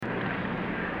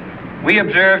We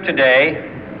observe today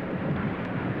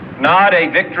not a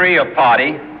victory of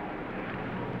party,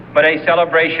 but a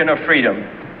celebration of freedom,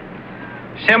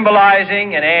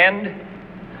 symbolizing an end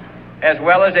as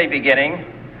well as a beginning,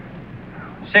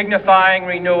 signifying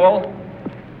renewal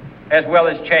as well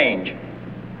as change.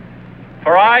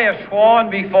 For I have sworn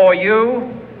before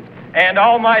you and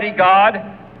Almighty God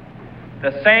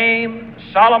the same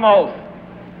solemn oath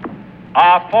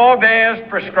our forebears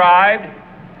prescribed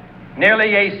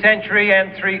nearly a century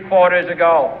and 3/4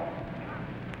 ago.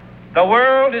 The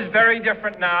world is very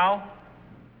different now.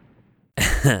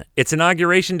 It's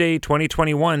Inauguration Day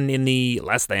 2021 in the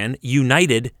less than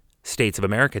United States of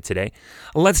America today.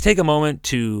 Let's take a moment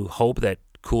to hope that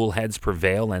cool heads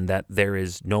prevail and that there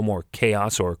is no more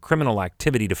chaos or criminal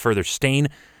activity to further stain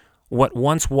what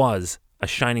once was a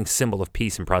shining symbol of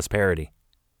peace and prosperity.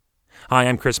 Hi,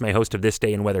 I'm Chris May, host of This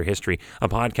Day in Weather History, a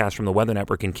podcast from the Weather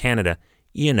Network in Canada.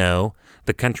 You know,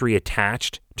 the country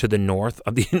attached to the north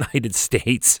of the United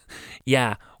States.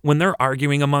 Yeah, when they're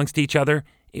arguing amongst each other,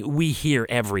 we hear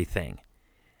everything.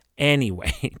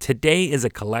 Anyway, today is a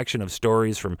collection of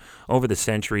stories from over the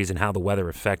centuries and how the weather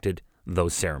affected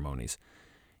those ceremonies.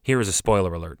 Here is a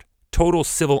spoiler alert. Total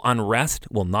civil unrest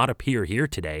will not appear here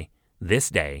today, this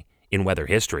day, in weather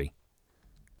history.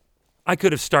 I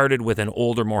could have started with an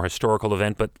older, more historical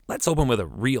event, but let's open with a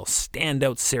real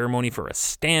standout ceremony for a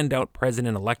standout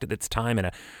president-elect at its time and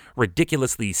a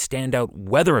ridiculously standout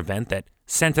weather event that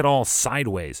sent it all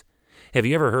sideways. Have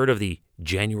you ever heard of the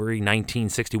January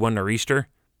 1961 nor'easter?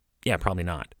 Yeah, probably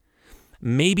not.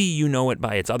 Maybe you know it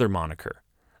by its other moniker,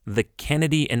 the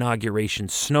Kennedy inauguration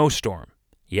snowstorm.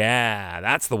 Yeah,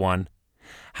 that's the one.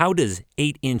 How does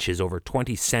 8 inches over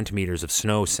 20 centimeters of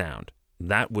snow sound?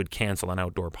 That would cancel an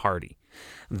outdoor party.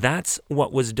 That's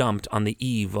what was dumped on the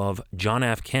eve of John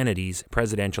F. Kennedy's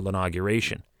presidential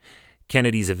inauguration.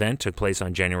 Kennedy's event took place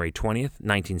on January 20th,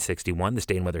 1961, this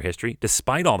day in weather history,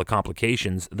 despite all the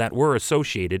complications that were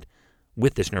associated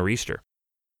with this nor'easter.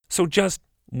 So just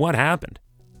what happened?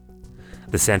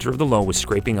 The center of the low was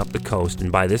scraping up the coast,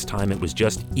 and by this time it was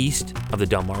just east of the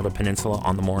Delmarva Peninsula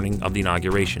on the morning of the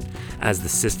inauguration. As the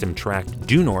system tracked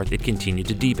due north, it continued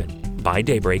to deepen. By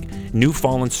daybreak, new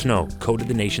fallen snow coated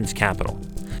the nation's capital.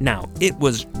 Now, it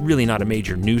was really not a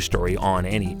major news story on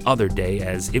any other day,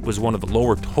 as it was one of the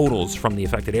lower totals from the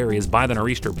affected areas by the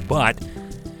nor'easter, but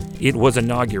it was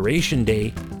Inauguration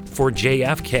Day for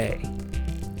JFK.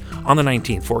 On the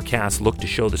 19th, forecasts looked to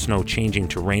show the snow changing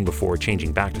to rain before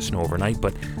changing back to snow overnight,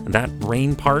 but that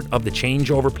rain part of the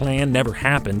changeover plan never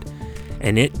happened,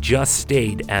 and it just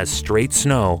stayed as straight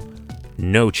snow,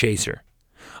 no chaser.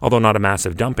 Although not a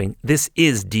massive dumping, this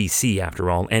is D.C.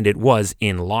 after all, and it was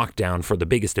in lockdown for the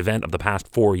biggest event of the past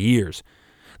 4 years.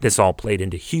 This all played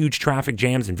into huge traffic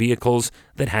jams and vehicles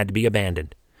that had to be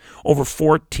abandoned. Over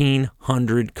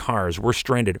 1,400 cars were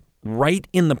stranded right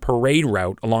in the parade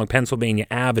route along Pennsylvania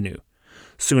Avenue.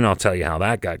 Soon I'll tell you how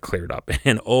that got cleared up,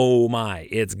 and oh my,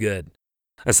 it's good.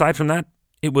 Aside from that,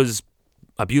 it was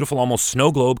a beautiful, almost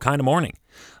snow globe kind of morning,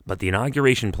 but the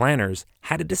inauguration planners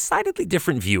had a decidedly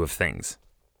different view of things.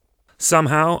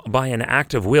 Somehow, by an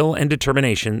act of will and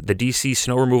determination, the D.C.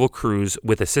 snow removal crews,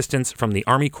 with assistance from the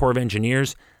Army Corps of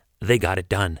Engineers, they got it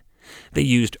done. They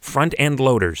used front-end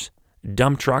loaders,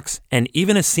 dump trucks, and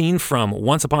even a scene from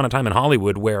Once Upon a Time in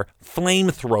Hollywood where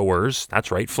flamethrowers, that's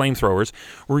right, flamethrowers,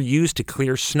 were used to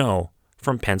clear snow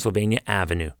from Pennsylvania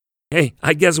Avenue. Hey,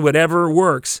 I guess whatever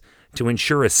works to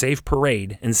ensure a safe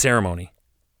parade and ceremony.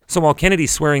 So while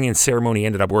Kennedy's swearing-in ceremony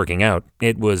ended up working out,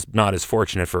 it was not as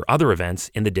fortunate for other events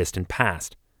in the distant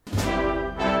past.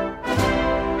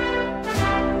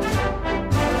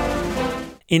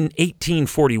 In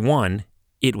 1841,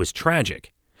 it was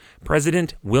tragic.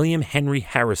 President William Henry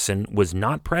Harrison was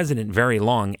not president very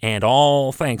long, and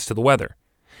all thanks to the weather.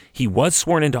 He was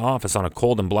sworn into office on a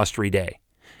cold and blustery day.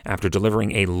 After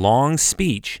delivering a long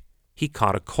speech, he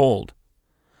caught a cold.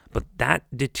 But that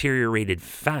deteriorated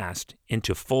fast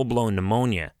into full-blown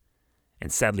pneumonia, and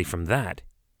sadly from that,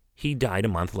 he died a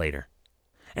month later.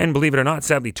 And believe it or not,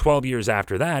 sadly 12 years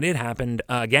after that, it happened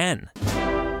again.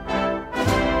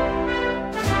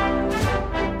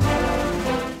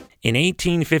 In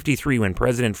 1853, when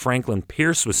President Franklin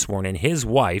Pierce was sworn in, his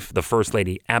wife, the First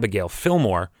Lady Abigail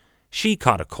Fillmore, she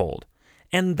caught a cold,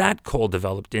 and that cold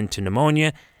developed into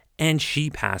pneumonia, and she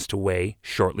passed away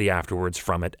shortly afterwards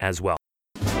from it as well.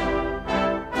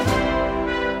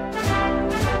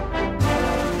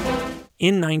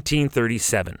 In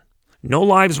 1937, no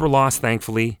lives were lost,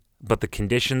 thankfully, but the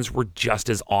conditions were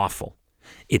just as awful.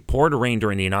 It poured rain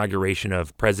during the inauguration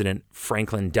of President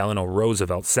Franklin Delano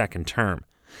Roosevelt's second term.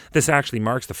 This actually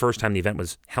marks the first time the event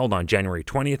was held on January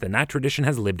 20th, and that tradition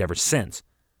has lived ever since.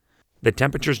 The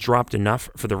temperatures dropped enough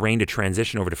for the rain to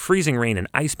transition over to freezing rain and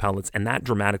ice pellets, and that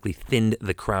dramatically thinned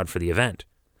the crowd for the event.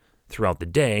 Throughout the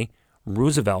day,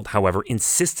 Roosevelt, however,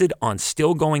 insisted on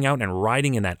still going out and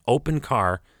riding in that open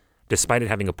car, despite it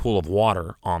having a pool of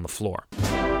water on the floor.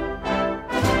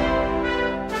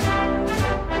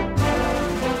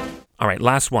 All right,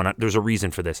 last one. There's a reason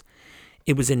for this.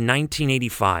 It was in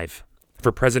 1985,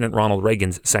 for President Ronald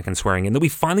Reagan's second swearing-in, that we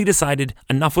finally decided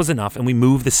enough was enough and we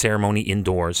moved the ceremony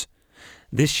indoors.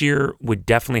 This year would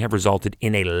definitely have resulted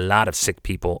in a lot of sick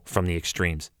people from the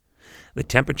extremes. The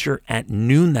temperature at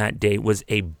noon that day was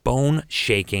a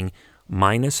bone-shaking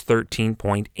minus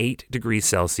 13.8 degrees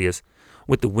Celsius,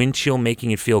 with the wind chill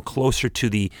making it feel closer to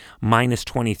the minus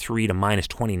 23 to minus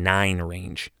 29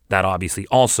 range. That obviously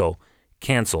also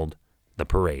canceled the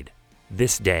parade.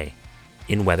 This day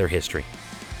in weather history.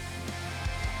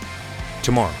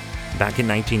 Tomorrow, back in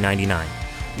 1999,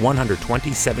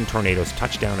 127 tornadoes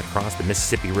touched down across the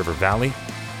Mississippi River Valley.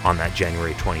 On that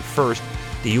January 21st,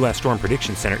 the U.S. Storm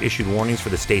Prediction Center issued warnings for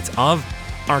the states of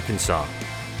Arkansas,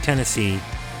 Tennessee,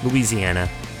 Louisiana,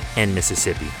 and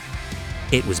Mississippi.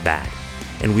 It was bad,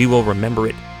 and we will remember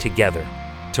it together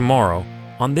tomorrow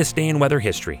on This Day in Weather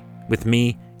History with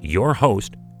me, your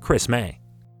host, Chris May.